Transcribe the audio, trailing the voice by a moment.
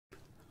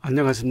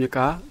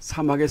안녕하십니까.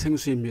 사막의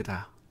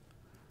생수입니다.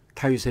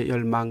 다윗의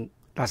열망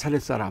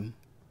나사렛사람.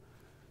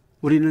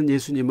 우리는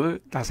예수님을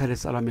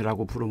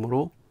나사렛사람이라고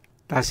부르므로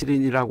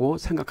나시린이라고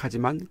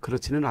생각하지만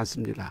그렇지는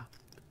않습니다.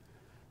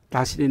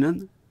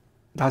 나시린은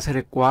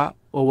나사렛과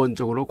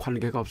어원적으로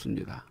관계가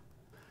없습니다.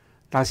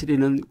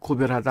 나시린은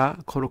구별하다,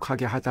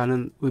 거룩하게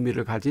하다는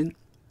의미를 가진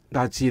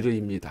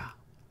나지르입니다.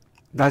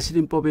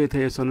 나시린법에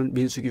대해서는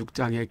민수기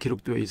 6장에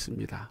기록되어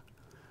있습니다.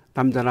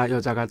 남자나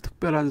여자가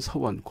특별한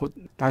서원, 곧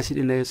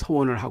나시린의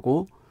서원을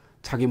하고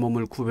자기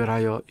몸을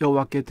구별하여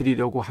여호와께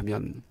드리려고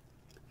하면,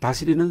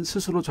 나시린은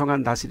스스로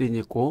정한 나시린이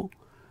있고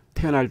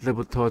태어날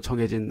때부터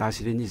정해진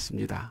나시린이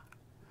있습니다.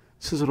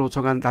 스스로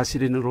정한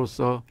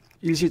나시린으로서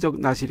일시적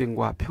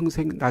나시린과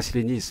평생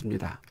나시린이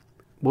있습니다.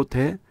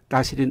 모태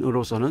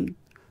나시린으로서는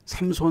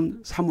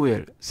삼손,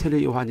 사무엘,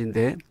 세례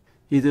요한인데,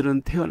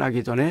 이들은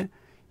태어나기 전에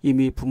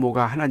이미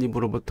부모가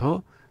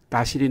하나님으로부터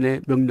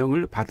나시린의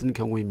명령을 받은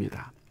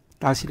경우입니다.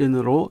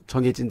 나시린으로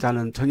정해진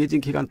자는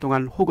정해진 기간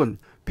동안 혹은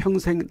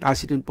평생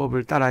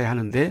나시린법을 따라야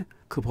하는데,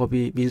 그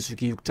법이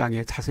민수기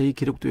 6장에 자세히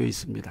기록되어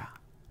있습니다.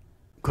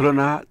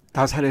 그러나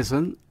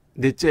나사렛은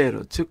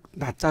네제르, 즉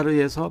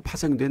나자르에서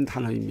파생된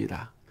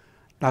단어입니다.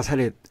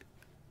 나사렛,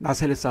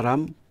 나사렛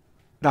사람,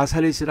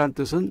 나사렛이란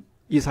뜻은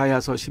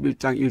이사야서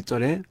 11장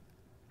 1절에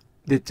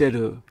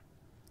네제르,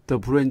 더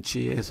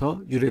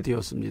브랜치에서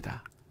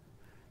유래되었습니다.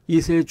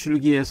 이새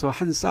줄기에서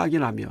한 싹이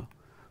나며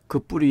그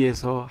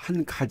뿌리에서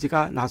한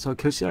가지가 나서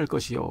결실할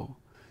것이요.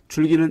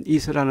 줄기는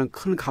이새라는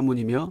큰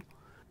가문이며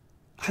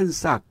한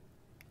싹,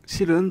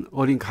 실은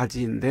어린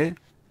가지인데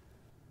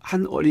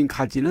한 어린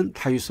가지는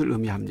다윗을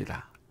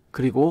의미합니다.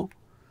 그리고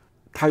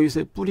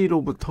다윗의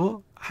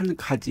뿌리로부터 한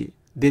가지,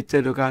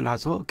 네제르가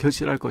나서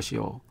결실할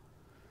것이요.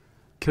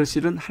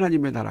 결실은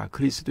하나님의 나라,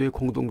 그리스도의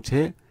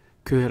공동체,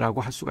 교회라고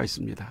할 수가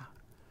있습니다.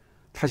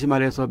 다시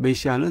말해서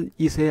메시아는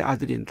이새의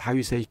아들인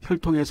다윗의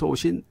혈통에서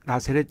오신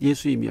나사렛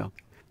예수이며,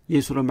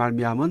 예수로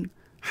말미암은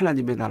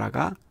하나님의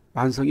나라가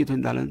완성이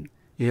된다는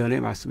예언의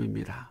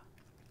말씀입니다.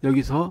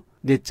 여기서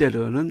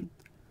네제르는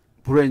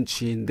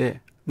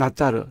브랜치인데,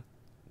 나자르,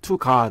 to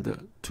guard,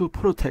 to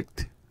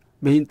protect,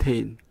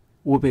 maintain,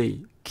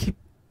 obey,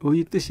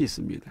 keep의 뜻이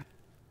있습니다.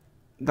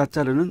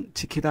 나자르는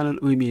지키다는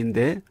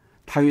의미인데,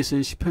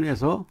 다윗은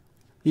시편에서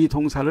이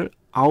동사를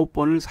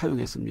 9번을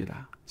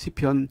사용했습니다.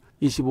 시편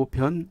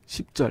 25편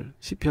 10절,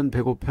 시편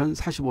 105편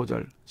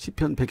 45절,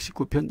 시편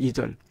 119편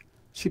 2절,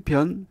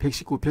 시편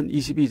 119편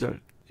 22절,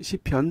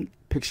 시편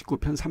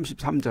 119편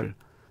 33절,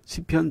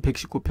 시편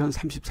 119편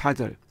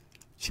 34절,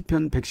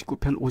 시편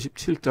 119편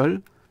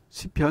 57절,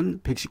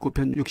 시편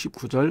 119편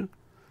 69절,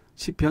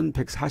 시편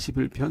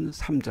 141편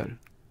 3절.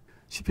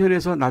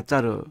 시편에서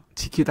나자르,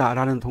 지키다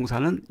라는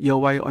동사는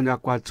여호와의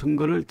언약과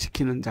증거를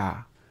지키는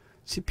자,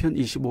 시편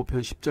 25편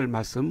 10절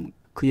말씀,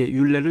 그의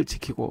율례를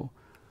지키고,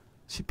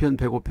 시편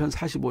 105편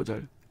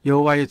 45절,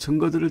 여호와의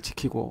증거들을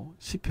지키고,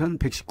 시편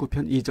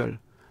 119편 2절,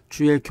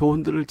 주의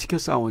교훈들을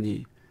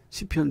지켰사오니,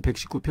 시편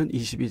 119편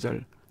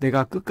 22절,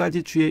 내가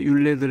끝까지 주의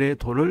율례들의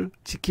도를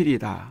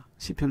지키리다,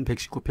 시편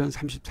 119편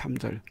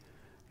 33절,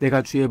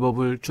 내가 주의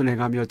법을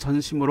준행하며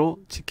전심으로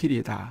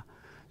지키리다,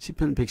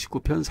 시편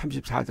 119편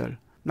 34절,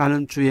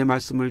 나는 주의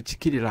말씀을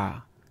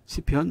지키리라,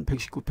 시편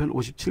 119편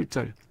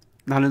 57절,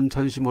 나는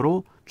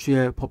전심으로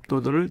주의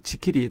법도들을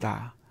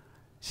지키리이다,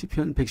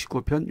 시편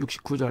 119편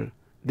 69절,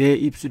 내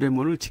입술의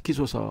문을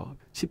지키소서,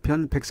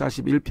 시편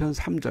 141편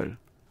 3절.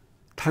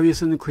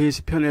 다윗은 그의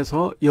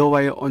시편에서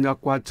여호와의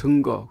언약과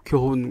증거,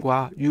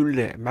 교훈과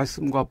율례,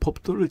 말씀과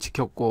법도를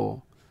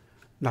지켰고,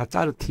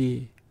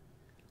 나자르티,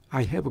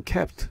 I have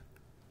kept,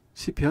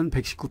 시편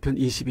 119편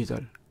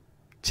 22절,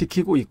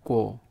 지키고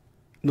있고,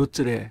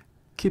 노즈레,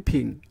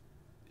 keeping,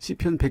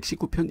 시편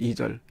 119편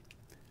 2절,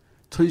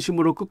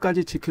 전심으로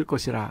끝까지 지킬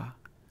것이라,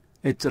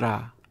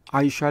 에즈라,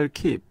 I shall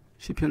keep,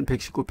 시편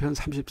 119편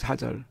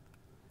 34절,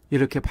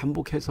 이렇게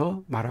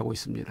반복해서 말하고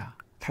있습니다.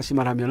 다시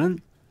말하면은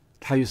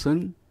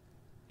다윗은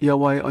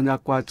여호와의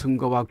언약과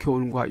증거와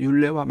교훈과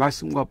율례와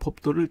말씀과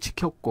법도를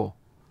지켰고,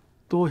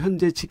 또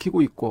현재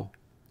지키고 있고,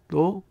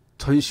 또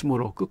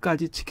전심으로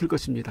끝까지 지킬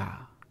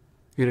것입니다.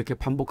 이렇게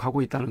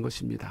반복하고 있다는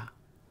것입니다.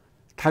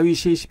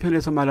 다윗이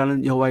시편에서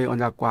말하는 여호와의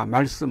언약과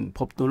말씀,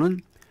 법도는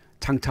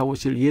장차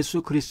오실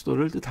예수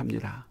그리스도를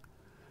뜻합니다.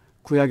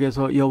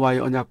 구약에서 여호와의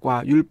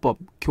언약과 율법,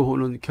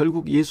 교훈은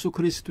결국 예수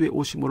그리스도의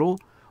오심으로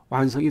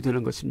완성이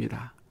되는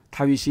것입니다.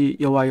 다윗이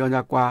여호와의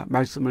언약과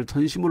말씀을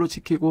전심으로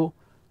지키고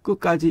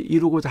끝까지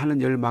이루고자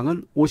하는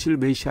열망은 오실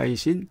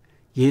메시아이신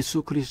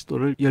예수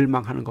그리스도를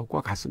열망하는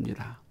것과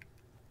같습니다.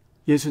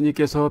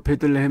 예수님께서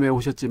베들레헴에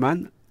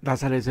오셨지만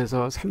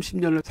나사렛에서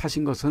 30년을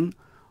사신 것은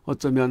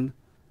어쩌면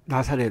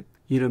나사렛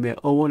이름의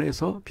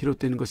어원에서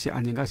비롯된 것이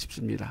아닌가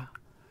싶습니다.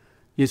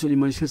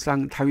 예수님은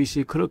실상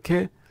다윗이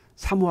그렇게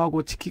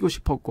사모하고 지키고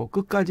싶었고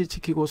끝까지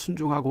지키고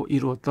순종하고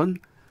이루었던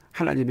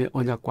하나님의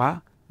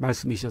언약과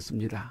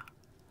말씀이셨습니다.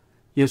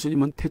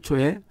 예수님은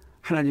태초에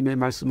하나님의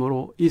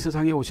말씀으로 이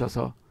세상에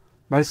오셔서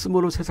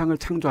말씀으로 세상을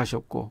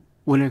창조하셨고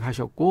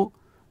운행하셨고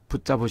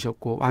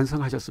붙잡으셨고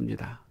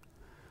완성하셨습니다.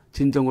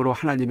 진정으로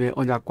하나님의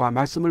언약과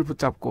말씀을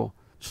붙잡고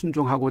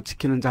순종하고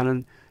지키는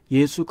자는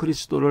예수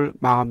그리스도를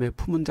마음에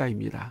품은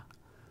자입니다.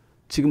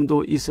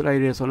 지금도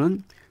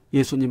이스라엘에서는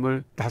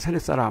예수님을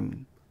나사렛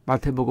사람,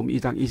 마태복음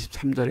 2장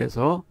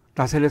 23절에서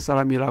나사렛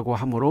사람이라고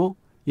하므로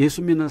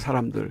예수 믿는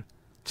사람들,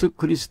 즉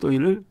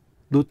그리스도인을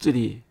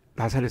노쓰리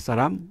나사렛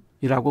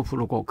사람이라고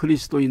부르고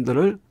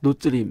그리스도인들을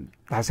노쓰림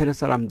나사렛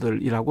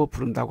사람들이라고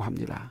부른다고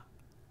합니다.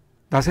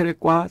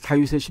 나사렛과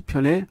다윗의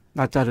시편에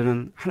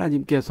나자르는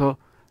하나님께서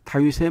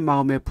다윗의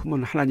마음에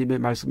품은 하나님의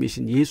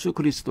말씀이신 예수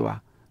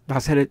그리스도와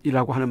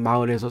나사렛이라고 하는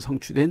마을에서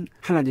성취된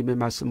하나님의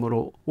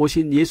말씀으로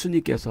오신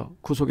예수님께서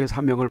구속의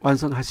사명을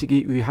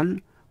완성하시기 위한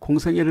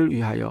공생애를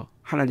위하여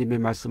하나님의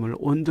말씀을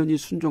온전히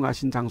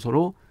순종하신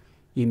장소로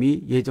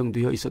이미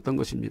예정되어 있었던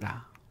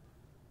것입니다.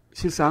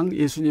 실상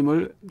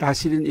예수님을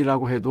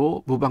나시린이라고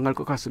해도 무방할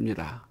것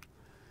같습니다.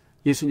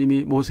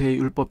 예수님이 모세의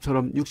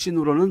율법처럼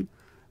육신으로는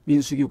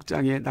민수기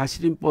 6장의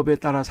나시린법에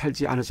따라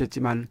살지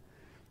않으셨지만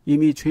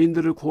이미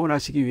죄인들을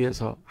구원하시기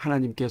위해서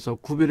하나님께서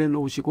구별해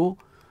놓으시고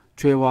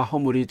죄와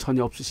허물이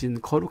전혀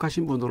없으신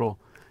거룩하신 분으로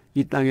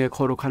이 땅에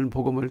거룩한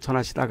복음을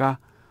전하시다가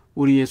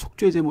우리의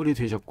속죄 제물이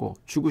되셨고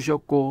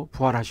죽으셨고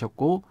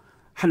부활하셨고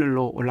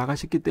하늘로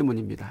올라가셨기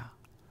때문입니다.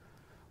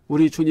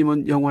 우리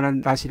주님은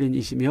영원한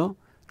나시린이시며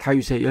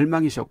다윗의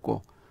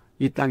열망이셨고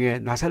이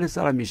땅의 나사렛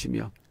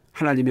사람이시며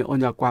하나님의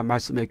언약과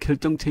말씀의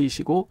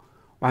결정체이시고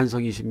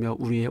완성이시며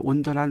우리의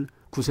온전한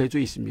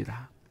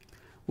구세주이십니다.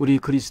 우리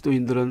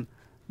그리스도인들은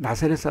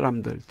나사렛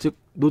사람들, 즉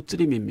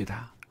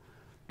노쓰림입니다.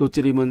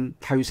 노쓰림은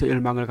다윗의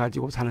열망을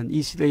가지고 사는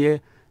이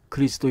시대의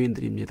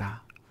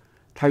그리스도인들입니다.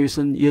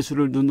 다윗은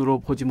예수를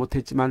눈으로 보지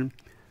못했지만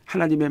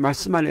하나님의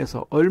말씀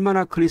안에서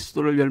얼마나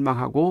그리스도를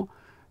열망하고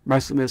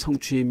말씀의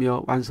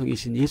성취이며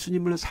완성이신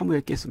예수님을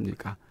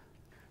사모했겠습니까?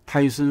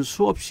 다윗은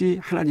수없이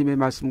하나님의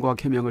말씀과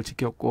계명을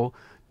지켰고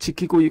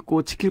지키고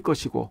있고 지킬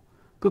것이고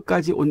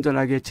끝까지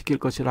온전하게 지킬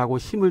것이라고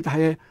힘을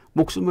다해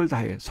목숨을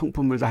다해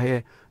성품을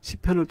다해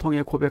시편을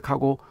통해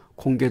고백하고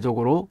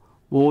공개적으로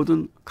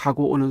모든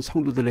가고 오는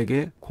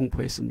성도들에게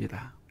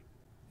공포했습니다.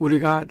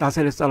 우리가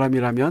나사렛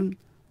사람이라면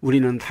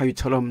우리는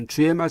다윗처럼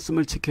주의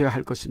말씀을 지켜야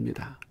할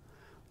것입니다.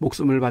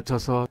 목숨을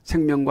바쳐서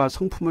생명과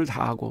성품을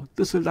다하고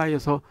뜻을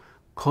다해서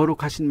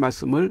거룩하신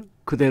말씀을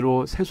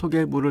그대로 새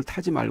속에 물을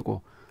타지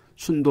말고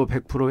순도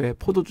 100%의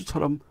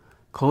포도주처럼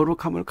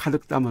거룩함을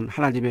가득 담은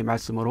하나님의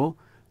말씀으로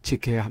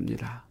지켜야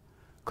합니다.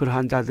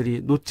 그러한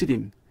자들이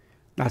노쓰림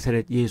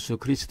나사렛 예수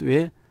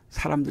그리스도의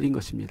사람들인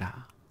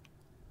것입니다.